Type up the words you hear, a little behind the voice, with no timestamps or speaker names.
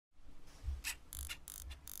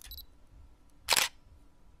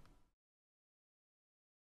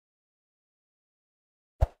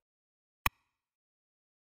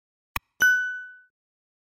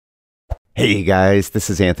Hey guys, this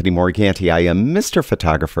is Anthony Morganti. I am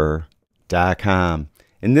MrPhotographer.com.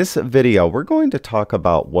 In this video, we're going to talk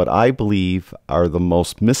about what I believe are the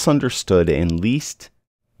most misunderstood and least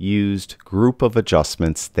used group of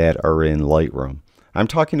adjustments that are in Lightroom. I'm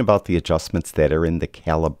talking about the adjustments that are in the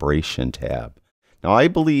Calibration tab. Now, I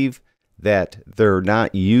believe that they're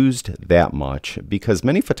not used that much because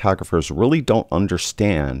many photographers really don't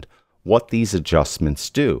understand what these adjustments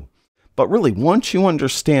do. But really, once you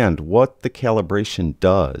understand what the calibration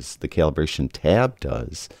does, the calibration tab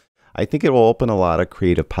does, I think it will open a lot of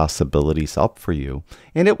creative possibilities up for you.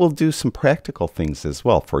 And it will do some practical things as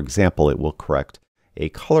well. For example, it will correct a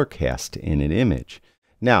color cast in an image.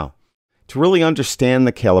 Now, to really understand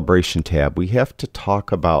the calibration tab, we have to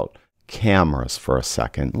talk about cameras for a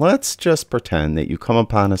second. Let's just pretend that you come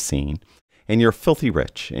upon a scene and you're filthy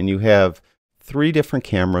rich and you have 3 different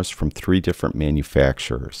cameras from 3 different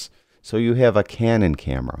manufacturers. So you have a Canon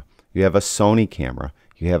camera, you have a Sony camera,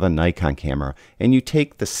 you have a Nikon camera, and you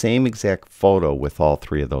take the same exact photo with all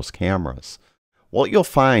 3 of those cameras. What you'll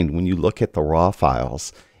find when you look at the raw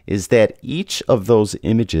files is that each of those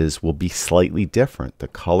images will be slightly different. The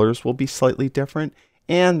colors will be slightly different,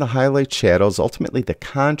 and the highlight shadows, ultimately the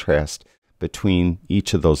contrast between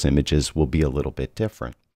each of those images will be a little bit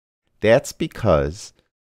different. That's because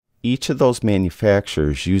each of those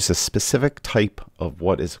manufacturers use a specific type of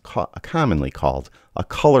what is commonly called a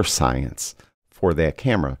color science for that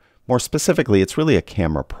camera. More specifically, it's really a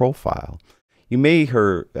camera profile. You may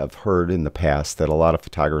have heard in the past that a lot of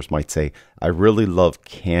photographers might say, I really love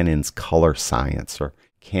Canon's color science or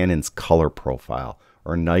Canon's color profile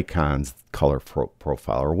or Nikon's color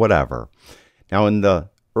profile or whatever. Now, in the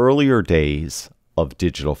earlier days of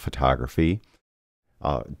digital photography,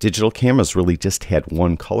 digital cameras really just had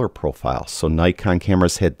one color profile. So Nikon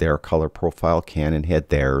cameras had their color profile, Canon had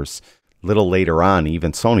theirs. A little later on,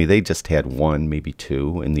 even Sony, they just had 1, maybe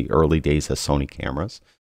 2 in the early days of Sony cameras.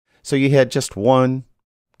 So you had just one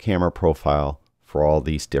camera profile for all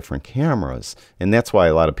these different cameras. And that's why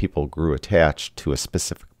a lot of people grew attached to a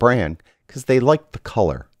specific brand because they liked the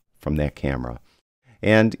color from that camera.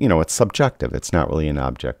 And, you know, it's subjective. It's not really an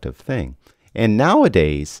objective thing. And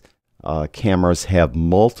nowadays, cameras have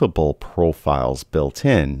multiple profiles built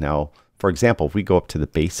in. Now, for example, if we go up to the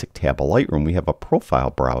basic tab of Lightroom, we have a profile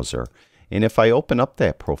browser. And if I open up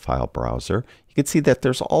that profile browser, you can see that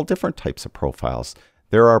there's all different types of profiles.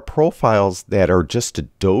 There are profiles that are just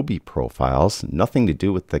Adobe profiles, nothing to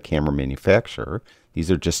do with the camera manufacturer. These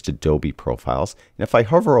are just Adobe profiles. And if I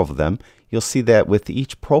hover over them, you'll see that with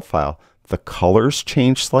each profile, the colors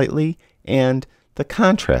change slightly and the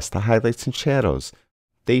contrast, the highlights and shadows,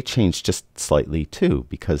 they change just slightly too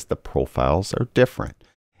because the profiles are different.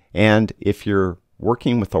 And if you're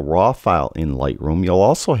working with a raw file in Lightroom, you'll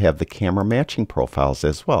also have the camera matching profiles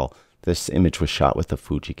as well. This image was shot with a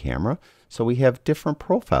Fuji camera, so we have different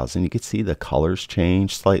profiles, and you can see the colors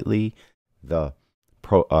change slightly, the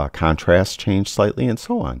contrast change slightly, and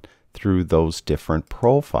so on through those different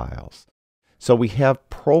profiles. So we have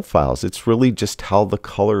profiles. It's really just how the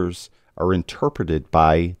colors are interpreted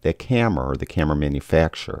by the camera or the camera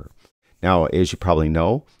manufacturer. Now, as you probably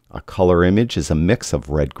know, a color image is a mix of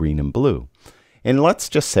red, green, and blue. And let's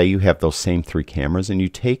just say you have those same 3 cameras and you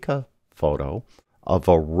take a photo of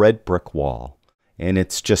a red brick wall and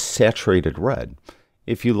it's just saturated red.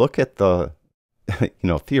 If you look at the,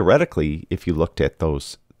 theoretically, if you looked at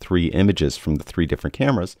those 3 images from the 3 different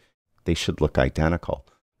cameras, they should look identical.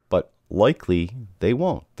 But likely they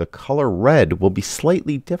won't. The color red will be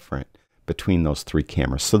slightly different between those 3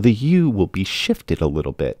 cameras. So the hue will be shifted a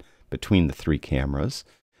little bit between the 3 cameras.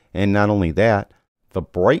 And not only that, the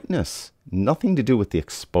brightness, nothing to do with the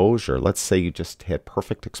exposure. Let's say you just had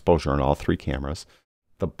perfect exposure on all 3 cameras.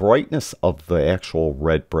 The brightness of the actual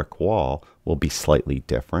red brick wall will be slightly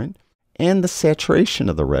different. And the saturation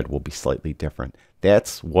of the red will be slightly different.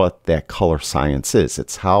 That's what that color science is.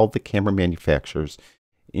 It's how the camera manufacturers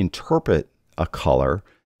interpret a color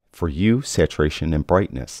for hue, saturation, and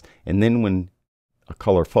brightness. And then when a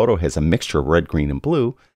color photo has a mixture of red, green, and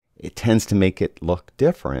blue, it tends to make it look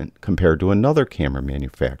different compared to another camera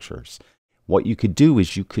manufacturer's. What you could do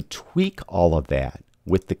is you could tweak all of that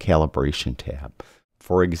with the calibration tab.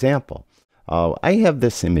 For example, I have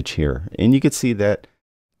this image here, and you can see that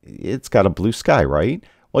it's got a blue sky, right?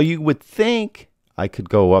 Well, you would think I could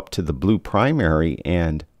go up to the blue primary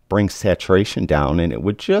and bring saturation down and it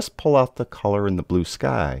would just pull out the color in the blue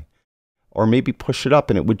sky. Or maybe push it up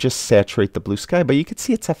and it would just saturate the blue sky. But you can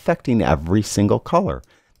see it's affecting every single color.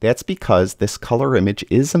 That's because this color image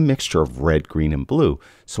is a mixture of red, green, and blue.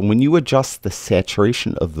 So when you adjust the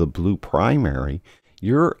saturation of the blue primary,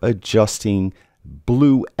 you're adjusting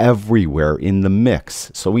blue everywhere in the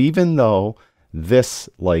mix. So even though this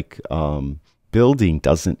building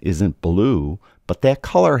isn't blue, but that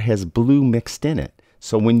color has blue mixed in it.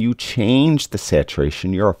 So when you change the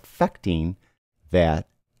saturation, you're affecting that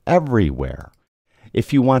everywhere.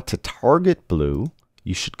 If you want to target blue,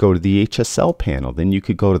 you should go to the HSL panel. Then you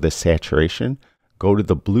could go to the saturation, go to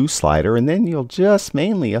the blue slider, and then you'll just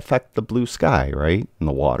mainly affect the blue sky, right? And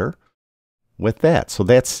the water with that. So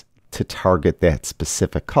that's to target that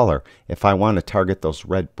specific color. If I want to target those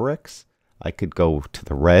red bricks, I could go to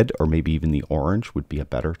the red, or maybe even the orange would be a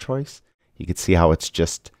better choice. You can see how it's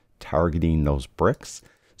just targeting those bricks.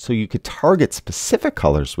 So you could target specific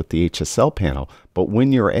colors with the HSL panel, but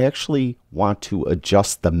when you actually want to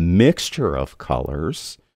adjust the mixture of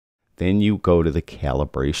colors, then you go to the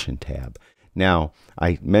calibration tab. Now,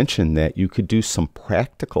 I mentioned that you could do some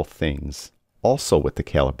practical things also with the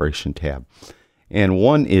calibration tab. And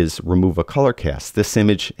one is remove a color cast. This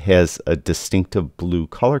image has a distinctive blue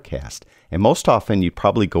color cast. And most often you'd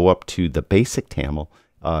probably go up to the basic panel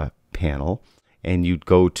and you'd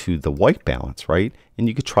go to the white balance, right? And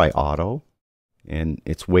you could try auto, and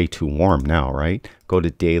it's way too warm now, right? Go to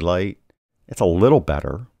daylight, it's a little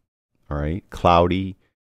better, all right? Cloudy,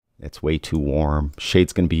 it's way too warm.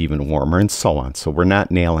 Shade's gonna be even warmer, and so on. So we're not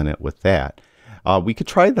nailing it with that. We could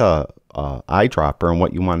try the eyedropper, and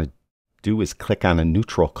what you wanna do is click on a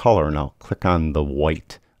neutral color, and I'll click on the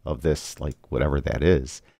white of this, like whatever that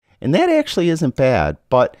is. And that actually isn't bad,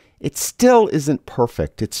 but it still isn't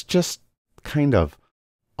perfect. It's just kind of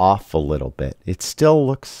off a little bit. It still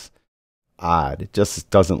looks odd. It just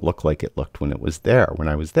doesn't look like it looked when I was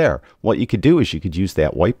there. What you could do is you could use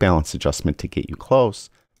that white balance adjustment to get you close,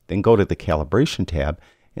 then go to the calibration tab,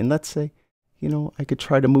 and let's say, you know, I could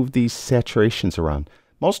try to move these saturations around.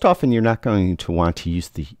 Most often you're not going to want to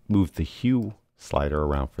move the hue slider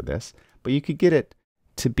around for this, but you could get it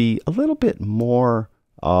to be a little bit more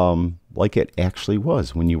like it actually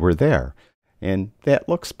was when you were there. And that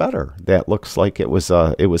looks better. That looks like it was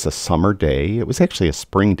a summer day. It was actually a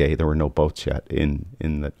spring day. There were no boats yet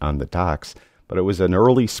on the docks, but it was an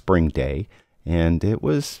early spring day, and it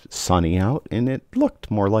was sunny out, and it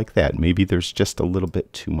looked more like that. Maybe there's just a little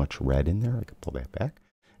bit too much red in there. I could pull that back,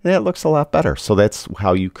 and that looks a lot better. So that's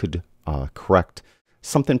how you could correct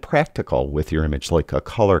something practical with your image, like a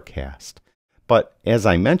color cast. But as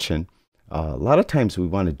I mentioned, a lot of times we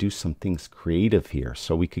want to do some things creative here.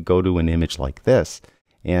 So we could go to an image like this,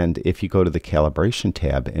 and if you go to the calibration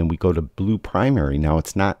tab and we go to blue primary, now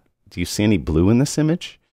it's not, do you see any blue in this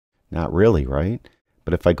image? Not really, right?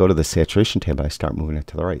 But if I go to the saturation tab and I start moving it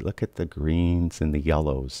to the right, look at the greens and the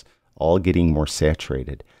yellows all getting more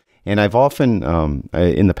saturated. And I've often,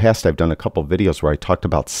 in the past, I've done a couple videos where I talked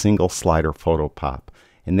about single slider photo pop,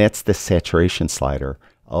 and that's the saturation slider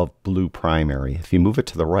of blue primary. If you move it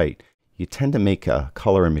to the right, you tend to make a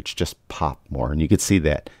color image just pop more. And you can see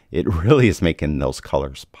that it really is making those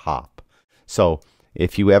colors pop. So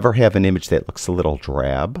if you ever have an image that looks a little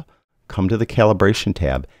drab, come to the calibration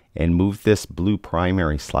tab and move this blue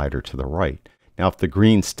primary slider to the right. Now, if the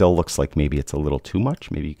green still looks like maybe it's a little too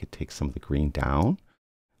much, maybe you could take some of the green down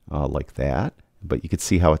like that. But you could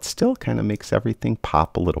see how it still kind of makes everything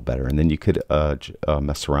pop a little better. And then you could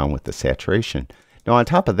mess around with the saturation. Now, on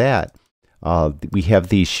top of that, we have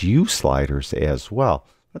these hue sliders as well.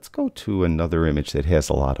 Let's go to another image that has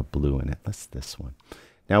a lot of blue in it. That's this one.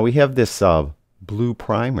 Now we have this blue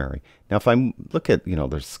primary. Now if I look at, you know,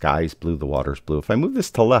 the sky's blue, the water's blue. If I move this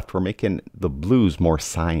to left, we're making the blues more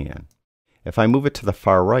cyan. If I move it to the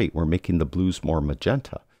far right, we're making the blues more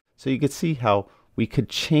magenta. So you can see how we could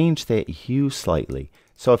change that hue slightly.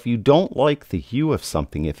 So if you don't like the hue of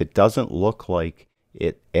something, if it doesn't look like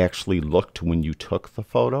it actually looked when you took the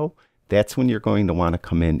photo, that's when you're going to want to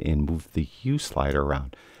come in and move the hue slider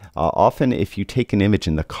around. Often if you take an image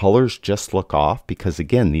and the colors just look off, because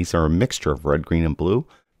again, these are a mixture of red, green, and blue,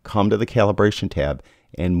 come to the calibration tab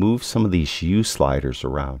and move some of these hue sliders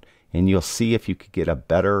around. And you'll see if you could get a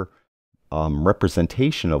better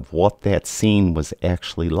representation of what that scene was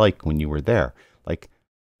actually like when you were there. Like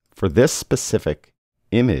for this specific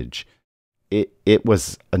image, it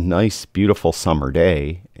was a nice, beautiful summer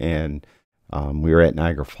day, and we were at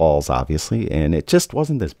Niagara Falls, obviously, and it just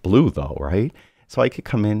wasn't this blue though, right? So I could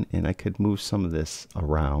come in and I could move some of this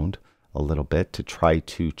around a little bit to try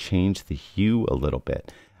to change the hue a little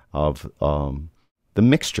bit of the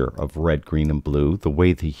mixture of red, green, and blue, the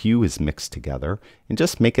way the hue is mixed together, and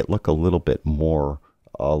just make it look a little bit more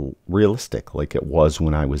realistic like it was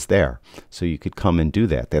when I was there. So you could come and do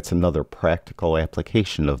that. That's another practical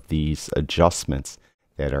application of these adjustments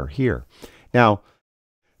that are here. Now,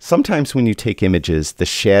 Sometimes when you take images, the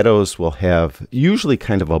shadows will have usually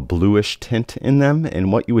kind of a bluish tint in them.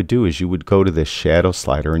 And what you would do is you would go to this shadow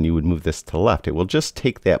slider and you would move this to the left. It will just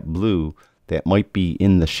take that blue that might be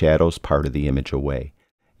in the shadows part of the image away.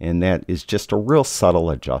 And that is just a real subtle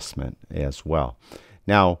adjustment as well.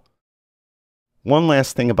 Now, one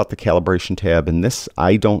last thing about the calibration tab, and this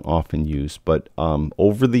I don't often use, but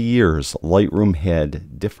over the years, Lightroom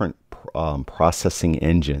had different processing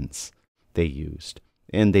engines they used.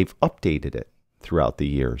 And they've updated it throughout the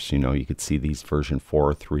years. You know, you could see these version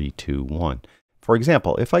 4, 3, 2, 1. For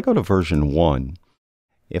example, if I go to version 1,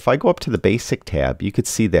 if I go up to the basic tab, you could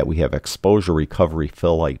see that we have exposure, recovery,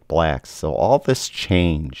 fill light, blacks. So all this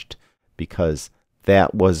changed because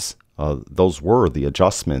that was, those were the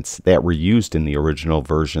adjustments that were used in the original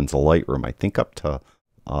versions of Lightroom. I think up to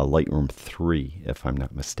Lightroom 3, if I'm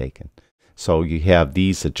not mistaken. So you have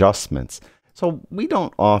these adjustments. So we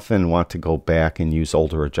don't often want to go back and use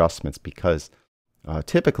older adjustments because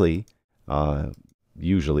typically,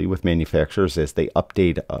 usually with manufacturers, as they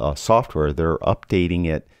update software, they're updating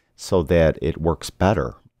it so that it works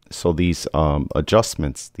better. So these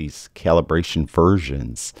adjustments, these calibration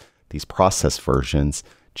versions, these process versions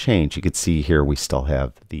change. You can see here we still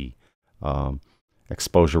have the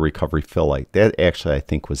exposure, recovery, fill light. That actually I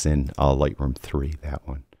think was in Lightroom 3, that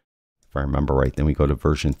one, if I remember right. Then we go to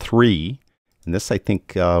version 3. And this, I think,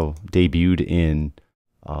 debuted in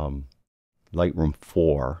Lightroom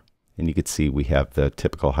 4. And you can see we have the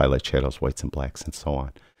typical highlight, shadows, whites, and blacks, and so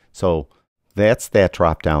on. So that's that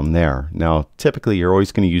drop down there. Now, typically, you're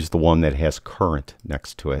always going to use the one that has current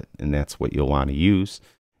next to it. And that's what you'll want to use.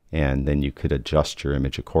 And then you could adjust your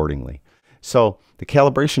image accordingly. So the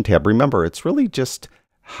calibration tab, remember, it's really just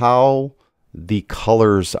how the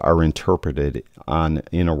colors are interpreted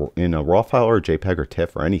in a raw file or a JPEG or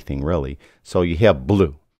TIFF or anything really. So you have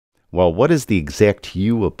blue. Well, what is the exact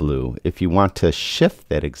hue of blue? If you want to shift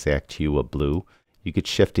that exact hue of blue, you could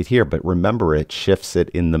shift it here. But remember, it shifts it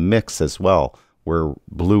in the mix as well, where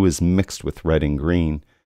blue is mixed with red and green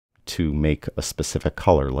to make a specific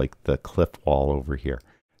color, like the cliff wall over here.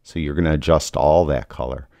 So you're going to adjust all that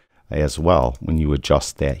color as well when you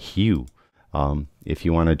adjust that hue. If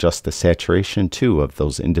you want to adjust the saturation too of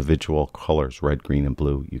those individual colors, red, green, and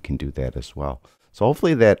blue, you can do that as well. So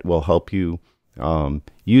hopefully that will help you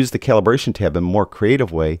use the calibration tab in a more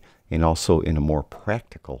creative way and also in a more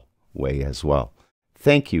practical way as well.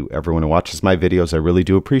 Thank you everyone who watches my videos. I really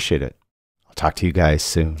do appreciate it. I'll talk to you guys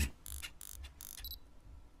soon.